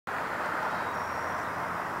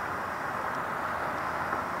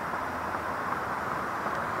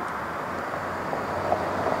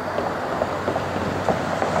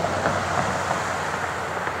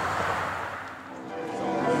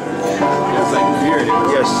here it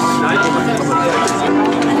is. Yes.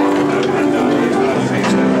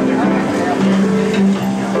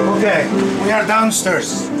 Okay, we are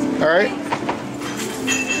downstairs. All right.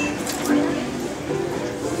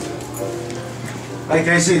 Like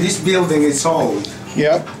I say, this building is old.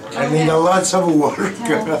 Yep. I need a lots of work.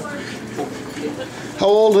 How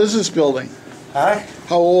old is this building? Huh?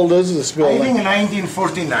 How old is this I building? think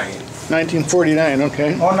 1949 1949,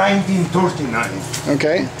 okay. or 1939.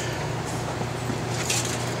 Okay.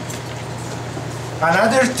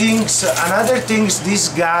 Another things this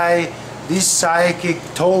guy, this psychic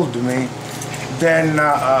told me, then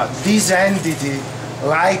this entity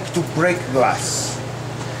like to break glass.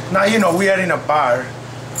 Now, you know, we are in a bar,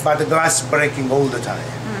 but the glass breaking all the time.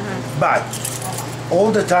 But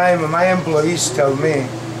all the time my employees tell me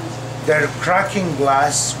they're cracking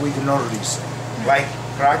glass with no reason. Like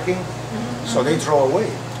cracking, so they throw away,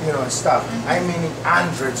 you know, and stuff. I mean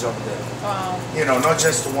hundreds of them. Wow. You know, not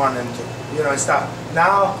just one and two, you know, and stuff.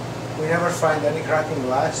 Now, we never find any cracking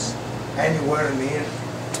glass anywhere near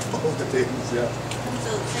all the things, yeah.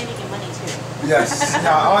 So saving you money too. Yes,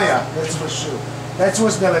 yeah, oh yeah, that's for sure. That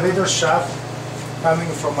was the elevator shaft coming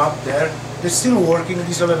from up there. They're still working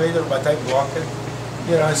this elevator, but I block it,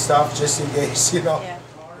 you know, and stuff, just in case, you know. Yeah.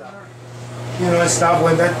 You know, and stuff,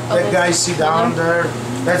 when that guy sit down there,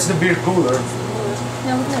 that's the beer cooler.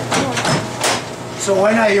 So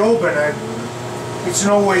when I open it, it's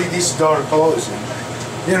no way this door closing.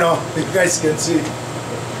 You know, you guys can see.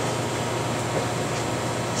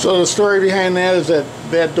 So the story behind that is that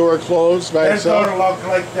that door closed by That itself? door locked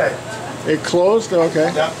like that. It closed?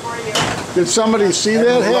 Okay. Yeah. Did somebody see And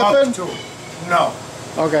that locked happen? too. No,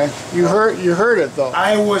 Okay. You heard it though.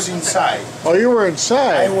 I was inside. Oh, you were I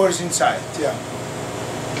inside. was inside, yeah.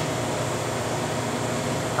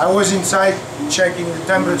 I was inside checking the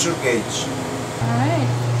temperature gauge. Alright.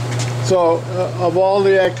 So of all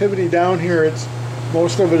the activity down here, it's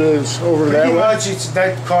most of it is over that Pretty way. much it's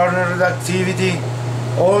that corner of the activity.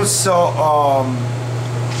 Also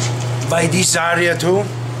by this area too.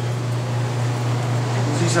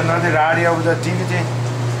 This is another area of the activity.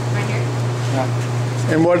 Right here? Yeah.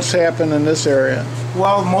 And what's happened in this area?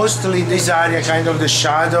 Well, mostly this area, kind of the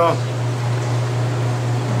shadow.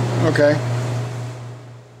 Okay.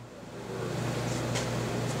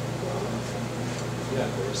 Yeah,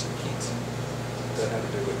 there were some heats that had to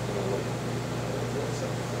do with, you know, like,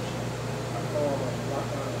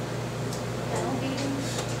 I mean,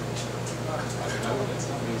 it's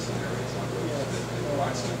not masonry, it's not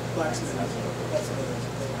blacksmith.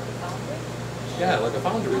 Yeah, like a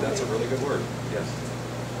foundry, that's a really good word, yes.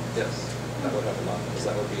 Yes, that would have a lot, because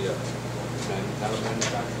that would be a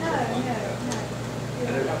manufacturing. And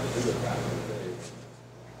it would have to do with back in the day.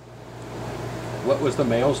 What was the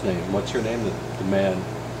male's name? What's your name, the man?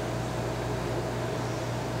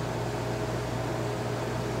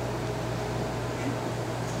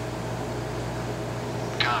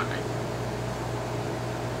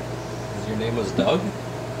 Your name was Doug?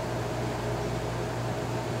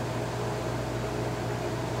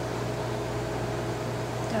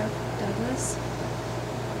 Douglas?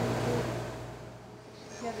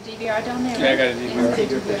 You have a DVR down there? Yeah, I got a right? DVR.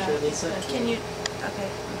 Take your picture, Lisa? Can you, okay.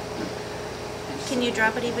 Can you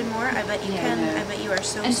drop it even more? I bet you can. I bet you are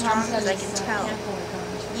so strong because I can tell.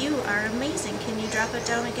 You are amazing. Can you drop it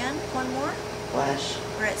down again? One more? Flash.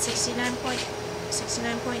 We're at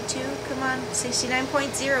 69.2. Come on,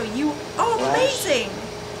 69.0. You, oh, Flash. amazing!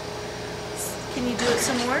 Can you do it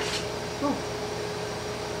some more?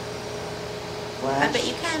 Flash. I bet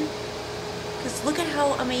you can. Because look at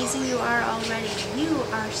how amazing you are already. You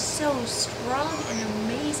are so strong and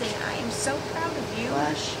amazing. I am so proud of you.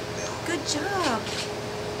 Flash. Good job.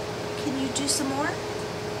 Can you do some more?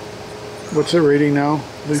 What's the reading now,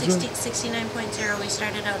 Lisa? 69.0. We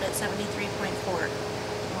started out at 73.4.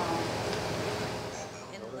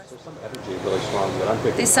 There's some energy really strong that I'm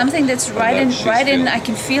picking There's up. something that's And right that in, she's right in. feeling. I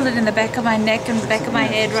can feel it in the back of my neck and the back of my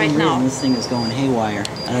head right For some reason now. this thing is going haywire.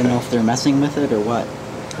 I don't know if they're messing with it or what.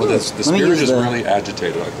 Well, the Let me spirit use is the- really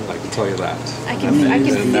agitated, I can tell you that. I can feel And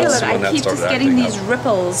it. that's when I that keep just started getting acting these up.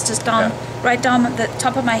 ripples just down, right down the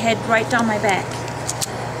top of my head, right down my back.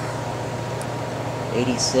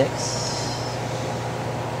 86.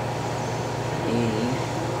 80.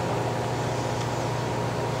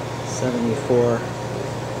 74.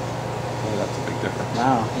 Oh, that's a big difference.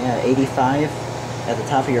 Wow, yeah, 85 at the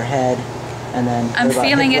top of your head, and then I'm at about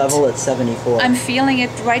feeling hip it. level at 74. I'm feeling it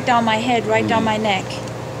right down my head, right down my neck.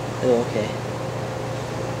 Oh, okay.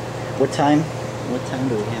 What time? What time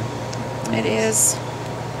do we have? It is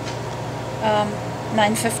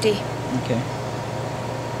 9:50. Okay.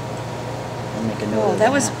 I'll make a note Oh, of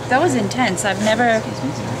that was intense. I've never, Excuse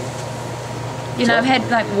me, sorry. you know, I've had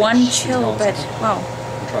like one chill, but wow.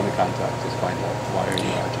 I'm trying to contact to find out why are you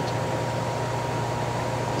agitated.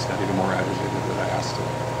 He's got even more agitated than I asked him.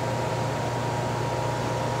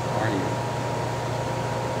 How are you?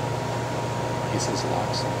 He says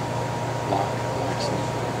Loxon. Loxon.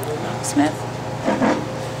 Smith?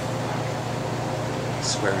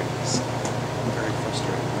 Swearing. He's very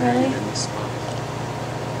frustrated. Really? In the spot.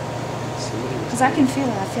 Because I can feel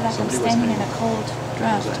it. I feel like I'm Somebody was standing in a hanging. cold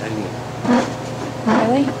There was draft. a hanging.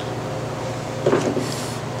 Really?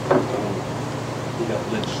 He got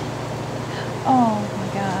lynched. Oh my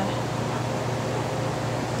God.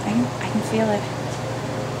 I can feel it.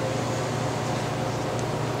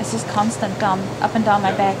 It's just constant, up and down my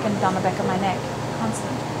Yeah. back and down the back of my neck.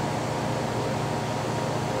 Constant.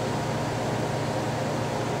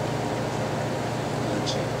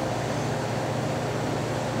 Lynching.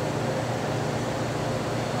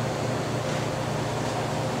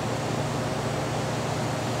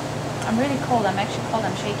 I'm really cold. I'm actually cold.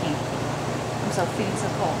 I'm shaking. I'm feeling so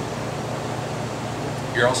cold.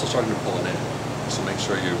 You're also starting to pull it in, so make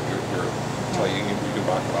sure you're so you can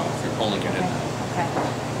rock it off. You're pulling it in now. Okay.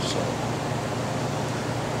 So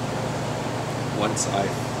once I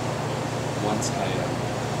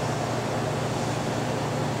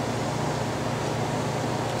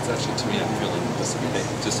it's actually to me I'm feeling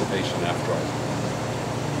dissipation after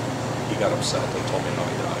he got upset. They told me how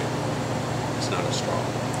he died. It's not as strong.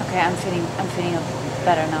 Okay, I'm feeling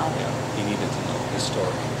better now. Yeah, he needed to know his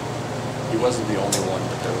story. He wasn't the only one,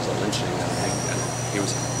 but there was a lynching, I think, and he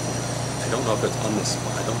was. I don't know if it's on the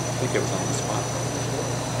spot. I don't think it was on the spot.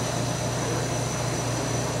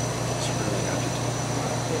 It's really agitating.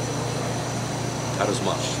 Not as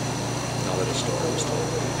much now that his story was told.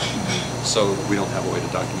 So we don't have a way to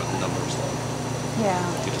document the numbers, though. Yeah.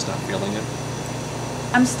 You're just not feeling it.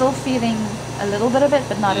 I'm still feeling a little bit of it,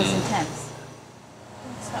 but not as intense.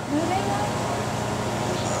 It's not moving.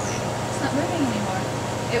 It's not moving anymore.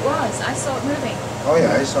 It was. I saw it moving. Oh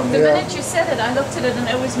yeah, it's on The there. minute you said it, I looked at it and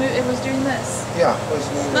it was doing this. Yeah, it's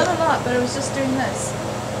moving. Not a lot, but it was just doing this.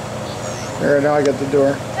 There, now I got the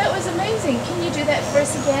door. That was amazing. Can you do that for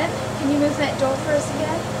us again? Can you move that door for us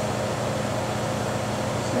again?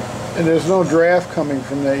 And there's no draft coming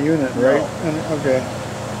from that unit, right? Okay.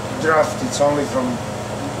 Draft, it's only from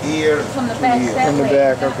here From the to back, here. that From the way.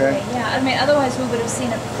 back, that okay. way, yeah, I mean, otherwise we would have seen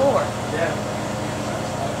it before. Yeah.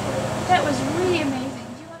 That was really amazing.